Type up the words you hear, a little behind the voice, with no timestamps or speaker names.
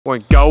We're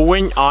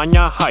going on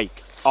a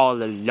hike, all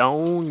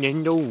alone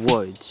in the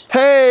woods.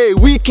 Hey,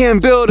 we can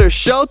build a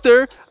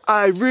shelter.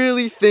 I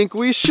really think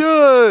we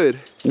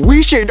should.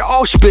 We should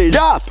all split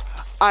up.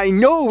 I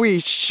know we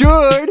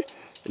should.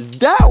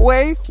 That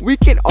way, we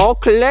can all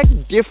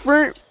collect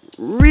different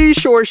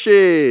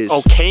resources.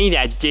 Okay,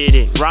 that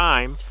didn't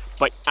rhyme,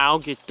 but I'll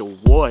get the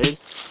wood.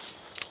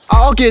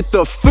 I'll get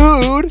the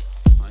food.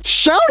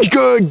 Sounds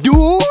good,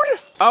 dude.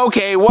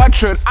 Okay, what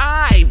should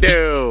I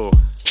do?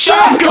 Shut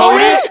up,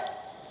 Cody!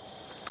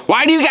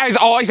 Why do you guys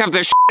always have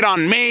to shit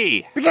on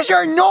me? Because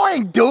you're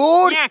annoying,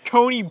 dude. Yeah,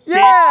 Cody, bitch.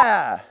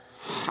 Yeah.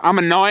 I'm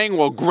annoying?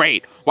 Well,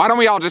 great. Why don't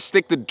we all just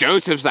stick to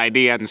Joseph's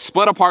idea and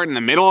split apart in the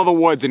middle of the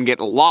woods and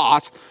get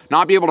lost,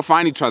 not be able to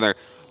find each other?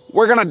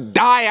 We're gonna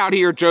die out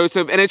here,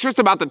 Joseph, and it's just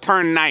about to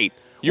turn night.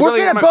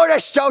 We're gonna build a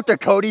shelter,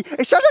 Cody.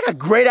 It sounds like a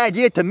great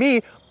idea to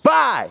me.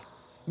 Bye.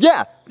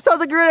 Yeah, it sounds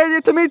like a great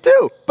idea to me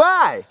too.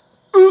 Bye.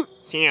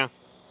 See ya.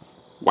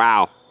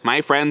 Wow,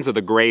 my friends are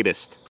the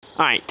greatest.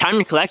 All right, time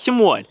to collect some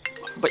wood.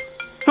 But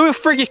who the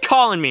frick is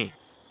calling me?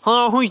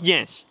 Hello, who's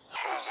this?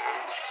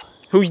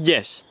 Who's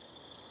this?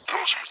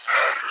 Doesn't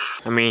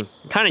matter. I mean,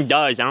 it kind of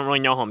does. I don't really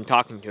know who I'm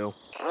talking to.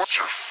 What's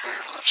your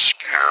favorite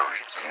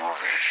scary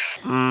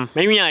movie?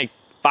 Maybe like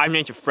Five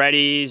Nights at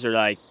Freddy's or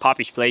like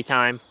Poppy's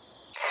Playtime.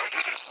 I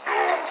didn't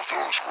know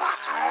those were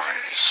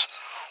movies.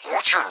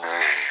 What's your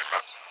name?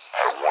 I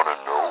want to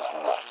know who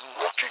I'm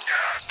looking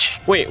at.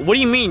 Wait, what do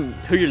you mean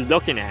who you're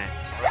looking at?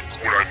 What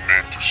I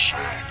meant to say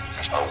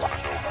is I want to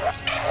know who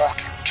I'm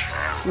talking to.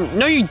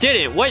 No, you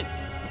didn't. What?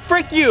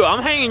 Frick you,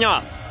 I'm hanging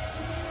up.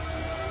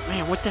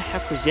 Man, what the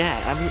heck was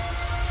that? I mean...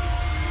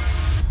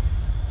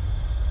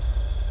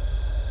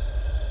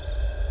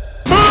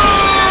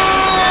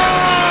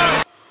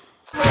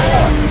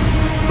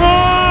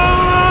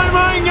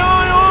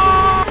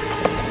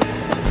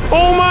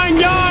 Oh my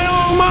god!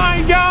 Oh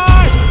my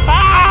god!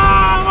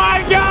 Ah! Oh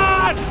my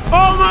god!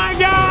 Oh my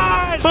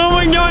god! Oh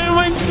my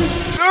god!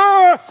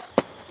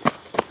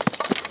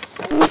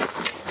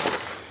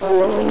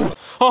 Oh my god!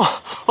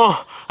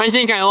 Oh, I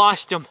think I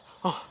lost him.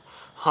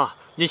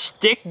 The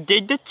stick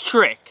did the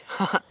trick.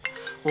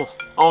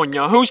 Oh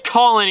no, who's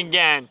calling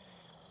again?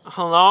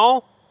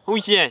 Hello?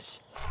 Who's this?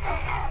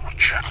 Hello,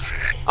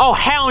 Jeffy. Oh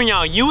hell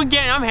no, you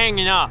again? I'm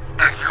hanging up.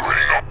 If you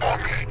hang up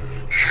on me,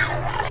 you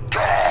will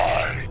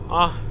die.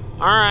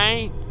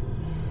 Alright.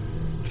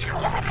 Do you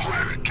want to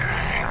play the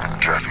game,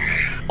 Jeffy?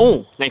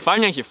 Oh, like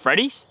Five Nights at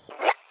Freddy's?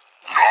 What?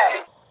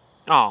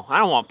 No. Oh, I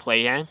don't want to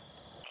play then.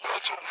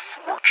 That's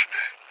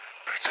unfortunate,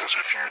 because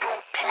if you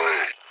don't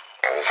play,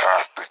 I'll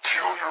have to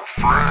kill your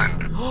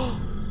friend.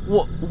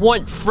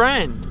 What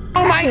friend?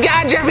 Oh my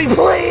god, Jeffy,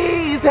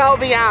 please help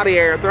me out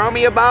here. Throw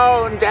me a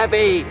bone,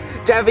 Jeffy.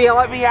 Jeffy,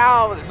 let me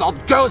out. This is all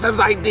Joseph's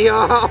idea.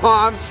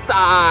 I'm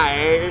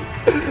starved.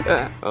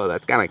 Oh,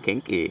 that's kind of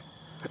kinky.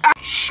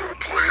 So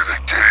play the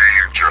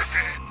game,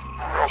 Jeffy,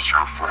 or else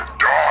your friend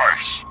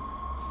dies.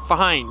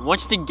 Fine,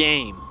 what's the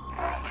game?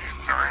 Only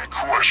 3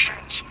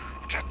 questions.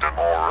 Get them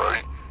all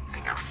right,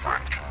 and your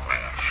friend can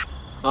live.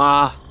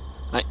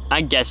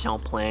 I guess I'll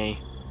play.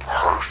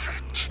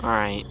 Perfect.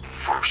 Alright.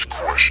 First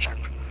question.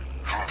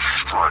 Who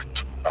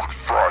striked on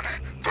Friday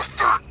the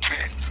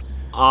 13th?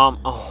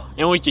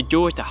 It was to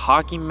do with the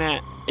hockey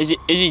mat. Is it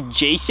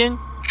Jason?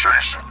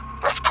 Jason,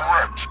 that's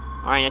correct.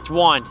 Alright, that's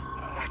 1.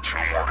 Only 2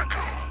 more to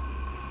go.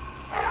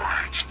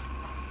 Alright.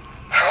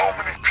 How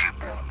many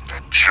people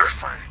did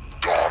Jeffrey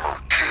Dahmer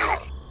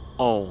kill?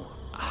 Oh,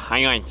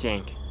 I gotta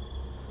think.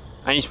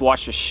 I just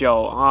watched the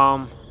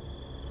show.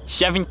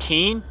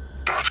 17?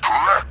 That's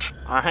correct.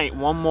 Alright,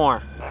 1 more.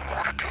 1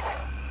 more to go.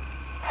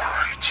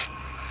 Alright.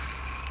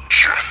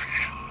 Jeffy,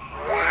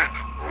 when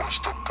was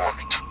the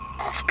bite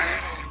of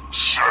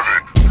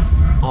 87?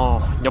 Oh,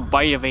 the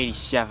bite of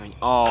 87.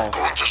 Oh. I'm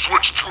going to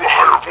switch to a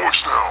higher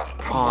voice now.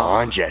 Come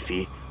on,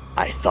 Jeffy.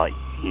 I thought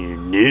you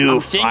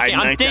knew Five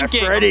Nights at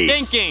Freddy's. I'm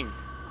thinking.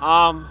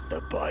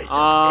 The bite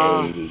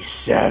of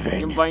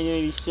 87. The bite of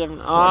 87.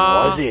 When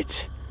was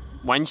it?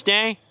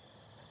 Wednesday?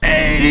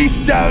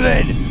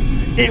 87!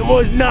 It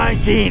was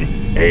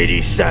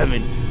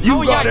 1987.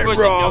 You got it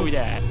wrong.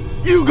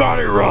 You got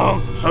it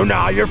wrong. So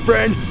now your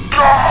friend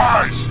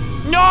Guys!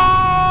 No!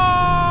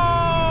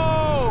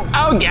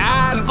 Oh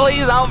god,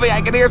 please help me.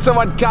 I can hear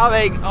someone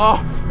coming. Oh,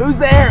 who's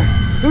there?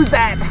 Who's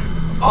that?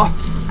 Oh,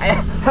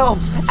 help,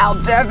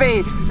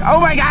 Jeffy. Oh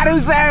my god,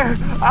 who's there?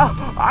 Oh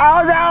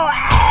no.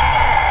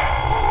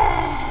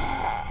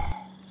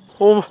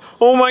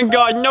 Oh my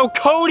god, no,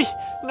 Cody!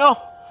 No!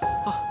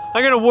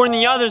 I gotta warn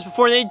the others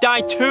before they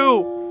die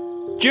too!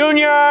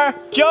 Junior!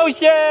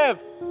 Joseph!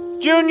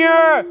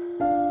 Junior!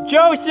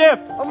 Joseph!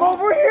 I'm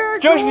over here,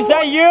 Joseph, is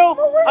that you?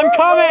 I'm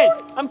coming!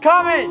 I'm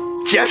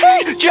coming!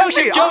 Jeffy?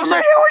 Joseph!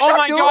 Joseph! Oh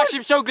my gosh,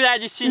 I'm so glad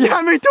to see you! Yeah,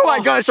 me too.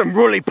 I got some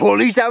roly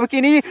polies that we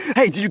can eat.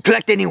 Hey, did you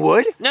collect any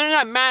wood? None of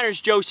that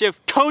matters, Joseph.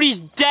 Cody's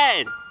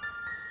dead!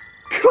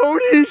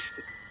 Cody's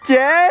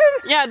dead?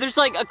 Yeah, there's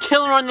like a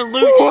killer on the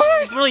loose.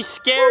 What? He's really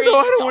scary. Oh, no,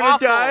 I don't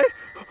want to die.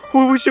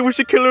 What's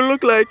the killer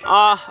look like?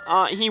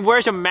 He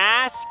wears a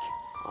mask.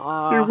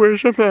 He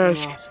wears a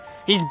mask. Yes.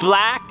 He's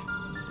black.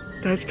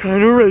 That's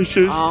kind of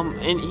racist.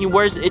 And he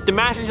wears it. The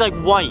mask is like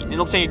white. It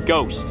looks like a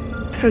ghost.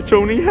 That's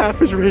only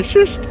half as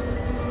racist.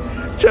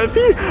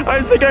 Jeffy,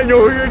 I think I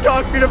know who you're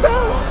talking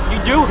about. You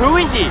do? Who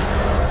is he?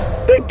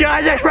 The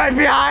guy that's right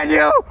behind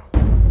you.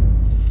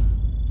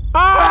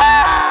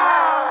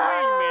 Ah!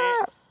 Wait a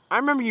minute. I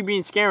remember you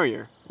being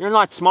scarier. You're a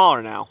lot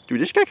smaller now.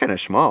 Dude, this guy kind of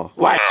small.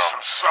 What?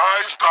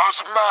 Size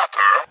doesn't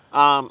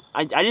matter.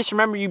 I just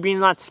remember you being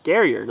a lot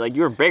scarier. Like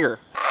you were bigger.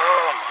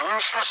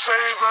 Who's to say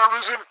there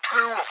isn't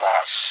two of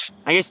us?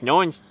 I guess no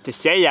one's to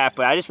say that,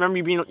 but I just remember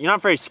you being. You're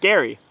not very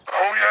scary. Oh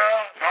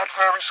yeah? Not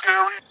very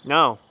scary?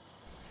 No.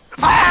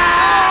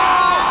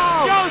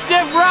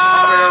 Joseph,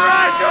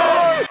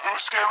 run!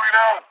 Who's scary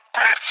now,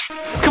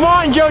 bitch? Come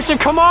on, Joseph,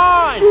 come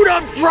on! Dude,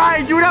 I'm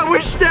trying. Dude, I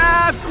was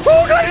stabbed.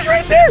 Oh, God, he's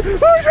right there. Oh,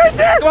 he's right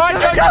there. Come on,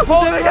 Joseph,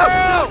 pull it through.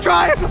 I'm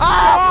trying.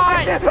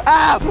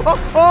 Ow.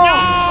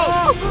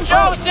 Oh. No!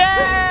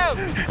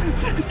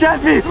 Joseph!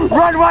 Jeffy,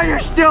 run while you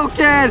still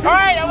can. All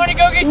right, I want to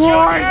go get Junior.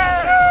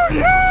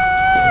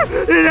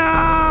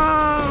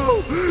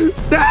 No.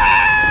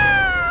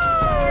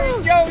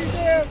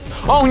 Joseph!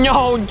 Oh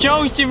no,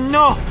 Joseph,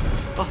 no!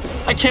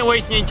 I can't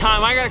waste any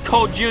time. I gotta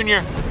call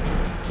Junior.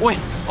 Wait,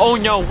 oh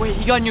no, wait,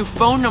 he got a new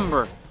phone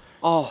number.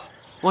 Oh,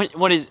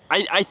 what is,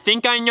 I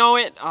think I know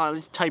it.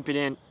 Let's type it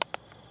in.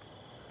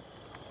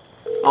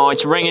 Oh,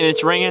 it's ringing,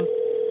 it's ringing.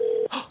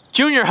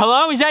 Junior,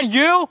 hello, is that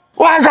you?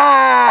 What's up?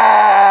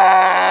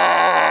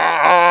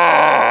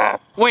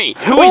 Wait,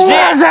 who is this?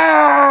 What's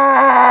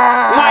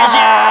up? What's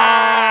up?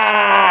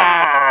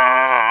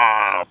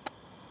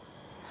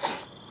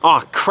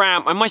 Oh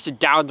crap, I must have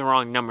dialed the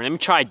wrong number. Let me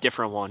try a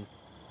different one.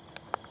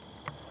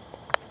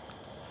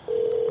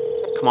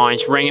 Come on,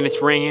 it's ringing,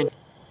 it's ringing.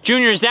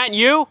 Junior, is that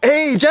you?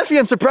 Hey, Jeffy,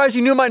 I'm surprised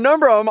you knew my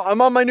number. I'm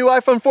on my new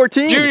iPhone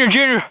 14.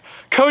 Junior,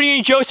 Cody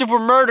and Joseph were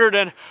murdered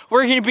and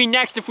we're gonna be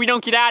next if we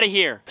don't get out of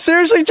here.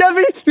 Seriously,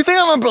 Jeffy? You think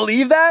I'm gonna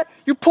believe that?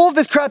 You pulled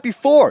this crap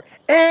before,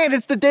 and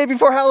it's the day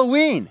before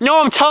Halloween.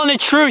 No, I'm telling the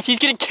truth. He's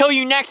gonna kill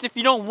you next if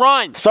you don't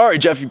run. Sorry,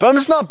 Jeffy, but I'm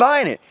just not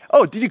buying it.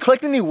 Oh, did you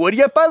collect any wood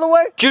yet, by the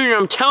way? Junior,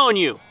 I'm telling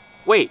you.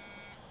 Wait,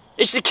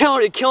 it's the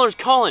killer. The killer's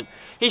calling.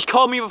 He's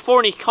called me before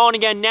and he's calling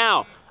again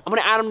now. I'm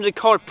gonna add him to the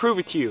call to prove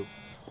it to you.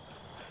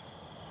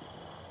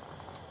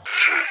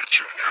 Hey,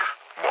 Junior,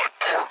 my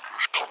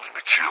partner's coming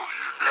to kill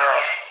you now.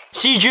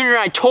 See, Junior,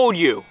 I told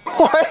you.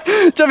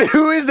 What? Jeffy,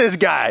 who is this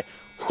guy?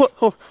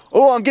 Oh,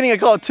 I'm getting a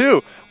call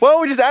too. Why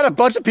don't we just add a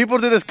bunch of people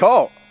to this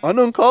call?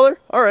 Unknown caller?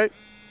 All right.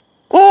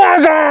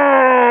 What's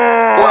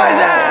up?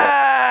 What's up?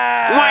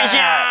 What's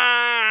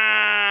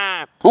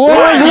up?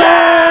 What's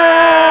up?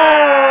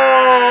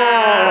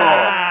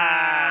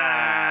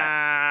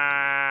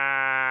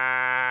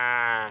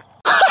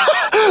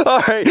 All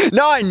right,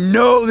 now I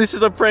know this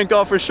is a prank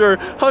call for sure.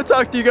 I'll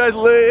talk to you guys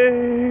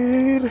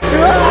later.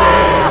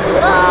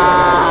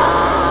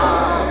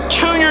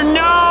 Junior,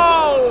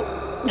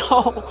 no!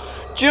 No,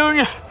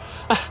 Junior,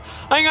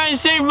 I gotta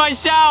save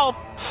myself.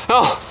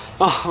 Oh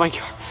my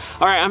God.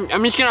 All right,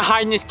 I'm just gonna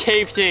hide in this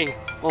cave thing.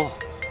 Oh,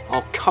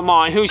 come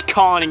on, who's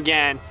calling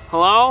again?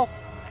 Hello?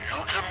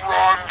 You can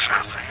run,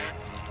 Jeffy,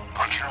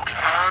 but you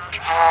can't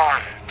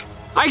hide.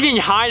 I can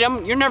hide.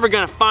 You're never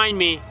gonna find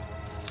me. In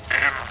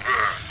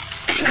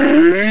the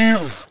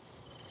cave?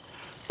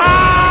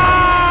 Ah!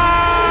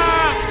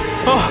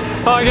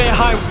 Oh, I gotta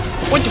hide.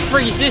 What the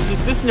frick is this?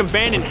 Is this an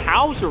abandoned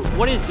house or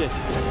what is this?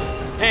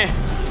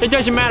 It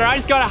doesn't matter. I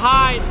just gotta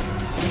hide.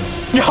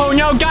 No,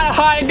 gotta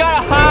hide.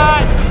 Gotta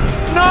hide.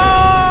 No!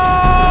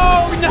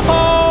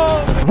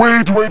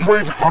 Wait,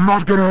 I'm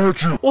not gonna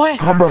hurt you. What?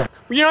 Come back.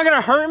 You're not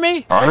gonna hurt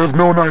me? I have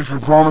no knife, I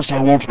promise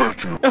I won't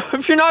hurt you.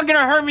 If you're not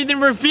gonna hurt me, then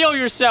reveal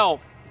yourself.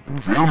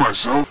 Reveal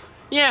myself?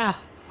 Yeah.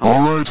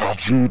 Alright, I'll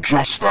do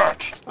just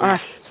that.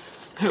 Alright.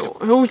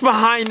 Who's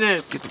behind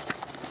this?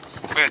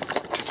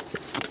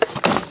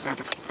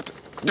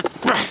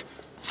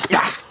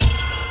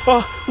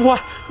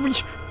 What?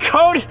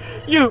 Cody,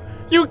 you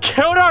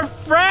killed our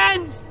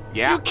friends?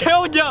 Yeah. You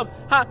killed them.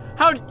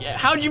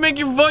 How'd you make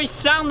your voice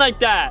sound like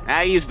that?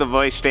 I use the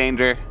voice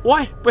changer.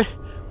 What? But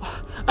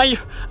I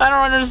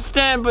don't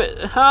understand.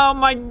 But oh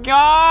my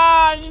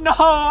gosh, no,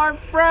 our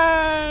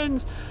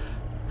friends.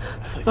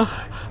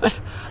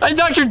 I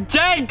thought you're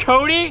dead,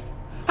 Cody.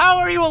 How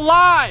are you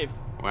alive?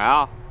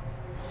 Well,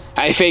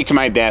 I faked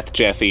my death,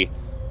 Jeffy.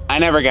 I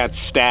never got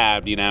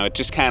stabbed, you know. It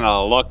just kind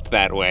of looked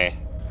that way.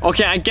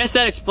 Okay, I guess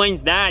that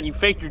explains that. You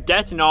faked your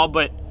death and all,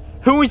 but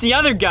who was the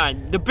other guy?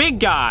 The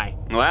big guy?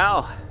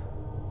 Well,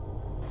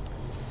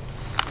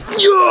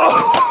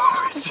 Yo,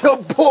 it's your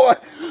boy,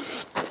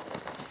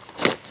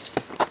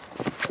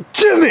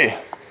 Jimmy.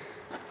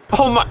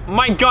 Oh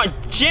my God,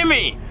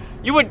 Jimmy!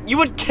 You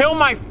would kill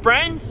my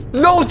friends?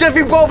 No,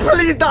 Jeffy, bro,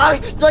 please,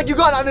 dog. Like, you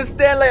gotta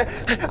understand, like,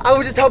 I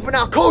was just helping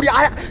out Cody.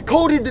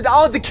 Cody did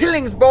all the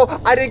killings, bro.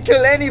 I didn't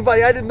kill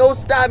anybody. I did no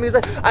stabbings.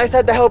 I just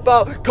had to help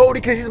out Cody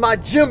because he's my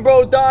gym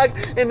bro, dog.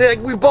 And like,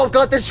 we both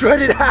got the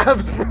shredded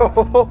abs,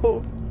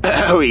 bro.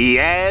 oh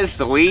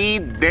yes, we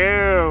do.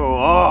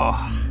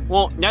 Oh.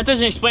 Well, that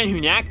doesn't explain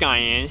who that guy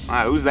is.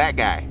 Who's that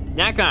guy?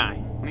 That guy.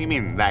 What do you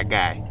mean, that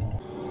guy?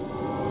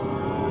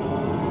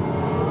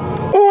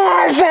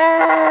 What's up?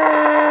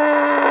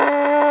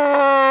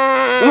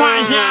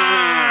 What's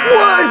up?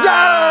 What's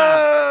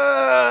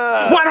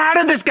up? What? How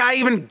did this guy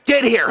even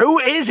get here? Who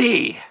is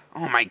he?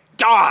 Oh my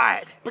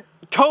God. But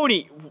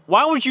Cody,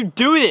 why would you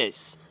do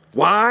this?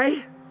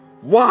 Why?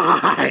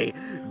 Why?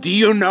 Do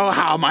you know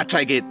how much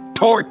I get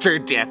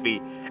tortured,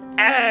 Jeffy?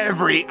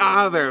 Every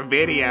other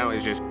video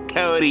is just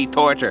Cody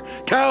torture,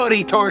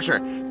 Cody torture,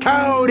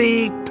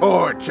 Cody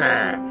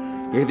torture.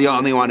 You're the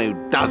only one who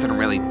doesn't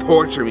really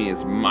torture me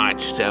as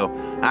much, so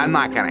I'm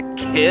not gonna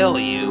kill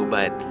you,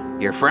 but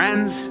your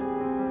friends?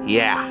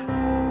 Yeah.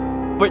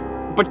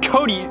 But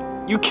Cody,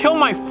 you kill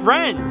my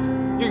friends.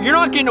 You're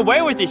not getting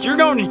away with this. You're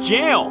going to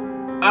jail.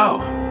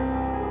 Oh,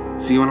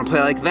 so you wanna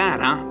play like that,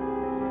 huh?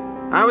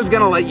 I was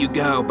gonna let you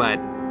go, but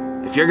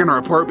if you're gonna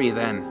report me,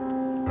 then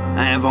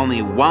I have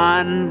only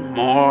one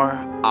more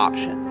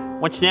option.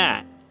 What's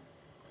that?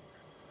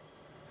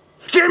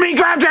 Jimmy,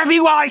 grab Jeffy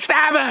while I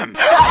stab him! No!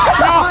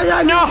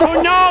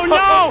 I'm not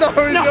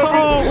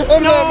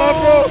my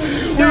bro.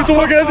 We used to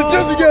work at the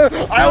gym together.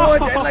 I don't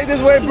want to end like this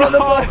way, brother.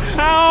 But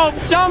Help!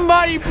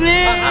 Somebody,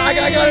 please! I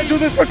gotta do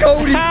this for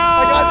Cody.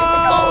 I gotta do it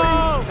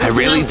for Cody. I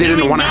really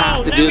didn't want to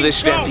have to do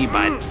this, Jeffy,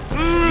 but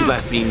you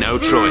left me no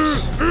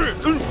choice.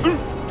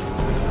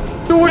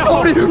 Do it,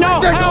 Cody.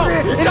 No! There, Help!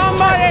 Cody.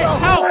 Somebody!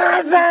 Help!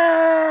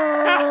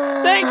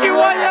 Thank you,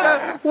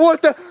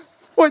 What the?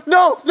 What?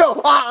 No!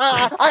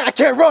 I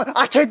can't run.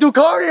 I can't do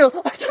cardio.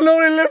 I can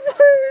only lift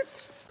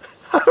weights.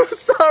 I'm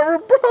sorry,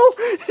 bro.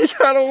 You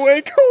got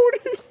away,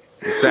 Cody.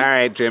 It's all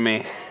right,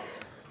 Jimmy.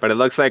 But it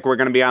looks like we're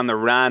going to be on the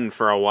run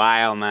for a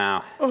while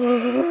now.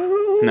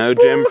 No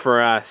gym for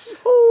us.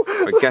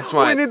 But guess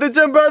what? We need the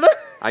gym, brother.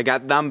 I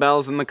got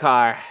dumbbells in the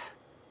car.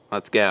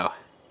 Let's go.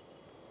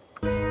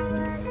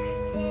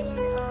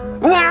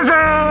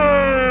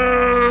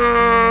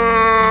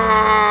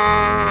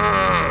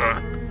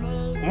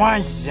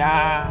 What's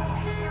up?